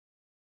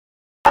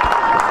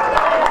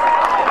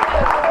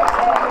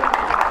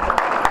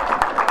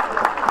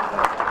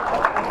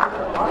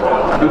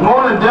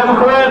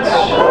Democrats?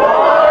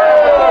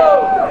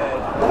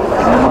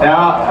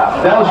 Now,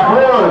 that was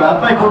good.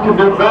 I think we can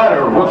do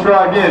better. We'll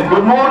try again.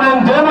 Good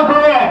morning,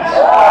 Democrats!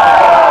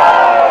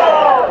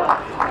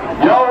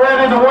 Y'all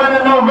ready to win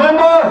in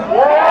November?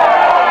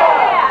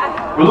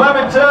 Well, let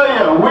me tell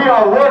you, we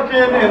are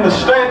working in the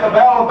state of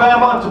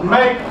Alabama to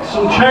make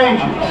some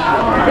changes.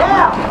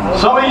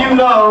 Some of you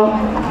know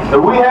that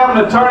we have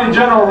an Attorney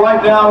General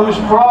right now whose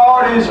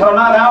priorities are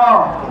not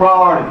our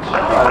priorities.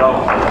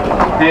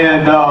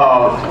 And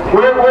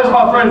where's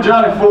my friend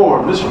Johnny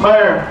Ford? Mr.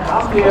 Mayor,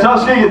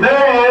 Tuskegee,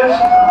 there he is.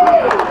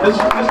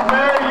 Mr.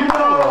 Mayor, you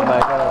know,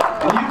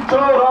 and you've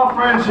told our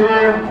friends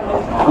here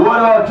what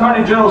our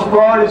Attorney General's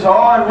priorities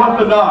are and what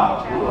they're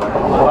not.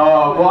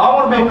 Well, I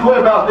want to be clear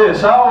about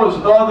this. I was,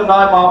 the other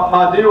night,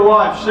 my dear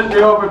wife sent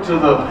me over to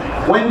the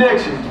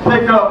Winn-Dixie to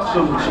pick up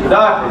some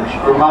diapers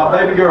for my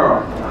baby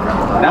girl.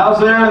 And I was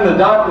there in the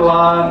diaper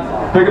line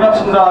picking up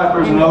some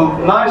diapers, and a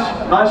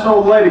nice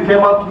old lady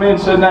came up to me and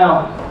said,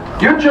 "Now,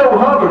 you're Joe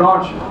Hubbard,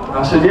 aren't you?"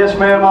 I said, "Yes,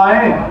 ma'am, I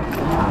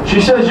am." She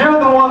says, "You're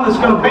the one that's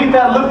going to beat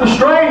that Luther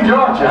Strange,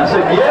 aren't you?" I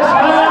said, "Yes,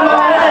 ma'am,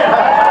 I am."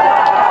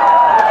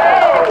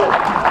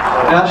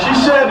 Now, she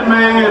said to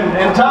me,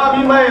 and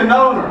Tom, you may have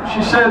known her,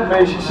 she said to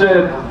me,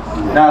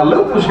 "Now,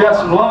 Luther's got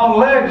some long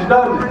legs,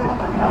 doesn't he?"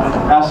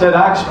 I said,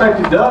 "I expect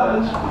he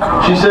does."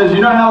 She says,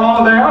 "You know how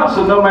long they are?" I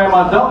said, "No, ma'am,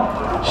 I don't."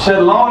 She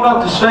said, "Long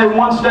enough to stay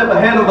one step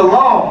ahead of the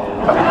law."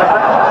 Well,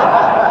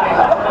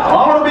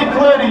 I want to be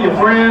clear to you,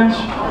 friends.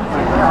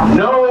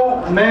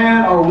 No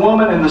man or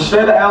woman in the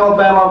state of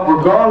Alabama,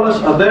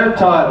 regardless of their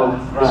title,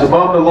 is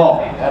above the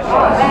law.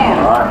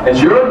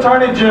 As your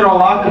Attorney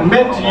General, I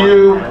commit to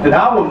you that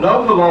I will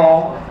know the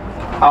law,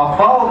 I'll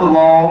follow the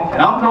law,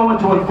 and I'm going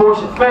to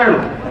enforce it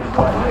fairly.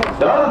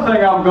 The other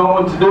thing I'm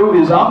going to do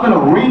is I'm going to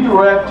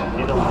redirect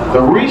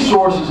the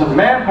resources and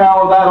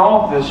manpower of that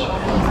office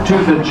to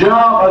the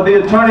job of the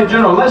Attorney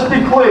General. Let's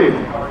be clear.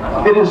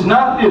 It is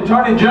not the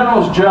Attorney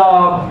General's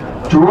job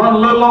to run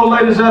little old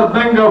ladies out of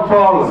bingo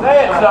parlors.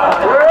 That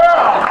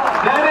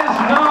is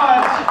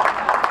not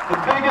the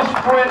biggest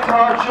threat to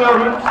our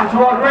children and to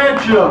our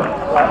grandchildren.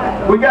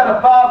 We got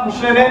a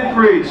 5%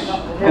 increase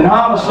in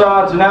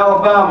homicides in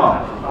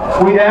Alabama.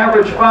 We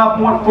average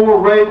 5.4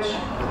 rates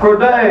per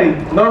day.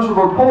 And those are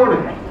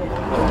reported.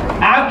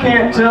 I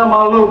can't tell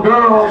my little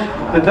girls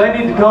that they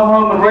need to come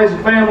home and raise a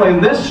family in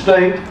this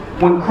state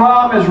when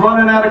crime is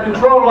running out of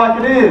control like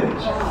it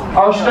is.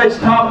 Our state's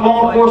top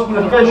law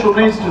enforcement official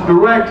needs to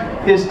direct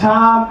his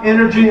time,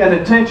 energy, and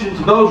attention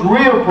to those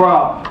real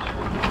problems.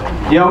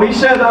 You know, he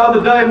said the other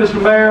day, Mr.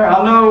 Mayor,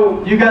 I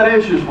know you got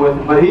issues with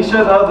him, but he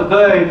said the other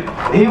day,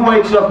 he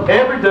wakes up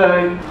every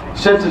day,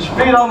 sets his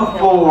feet on the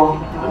floor,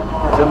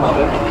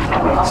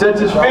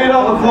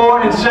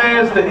 and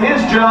says that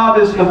his job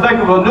is to think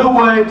of a new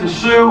way to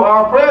sue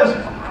our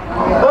president.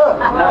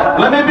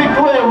 Let me be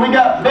clear, we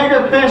got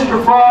bigger fish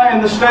to fry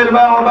in the state of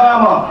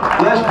Alabama.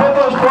 Let's put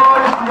those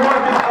priorities to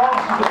work as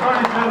office of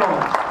Attorney General.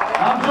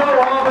 I'm Joe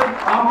Hubbard.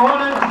 I'm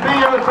running to be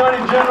your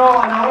Attorney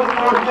General, and I look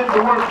forward to getting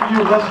to work for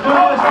you. Let's do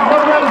this in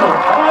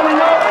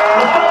November.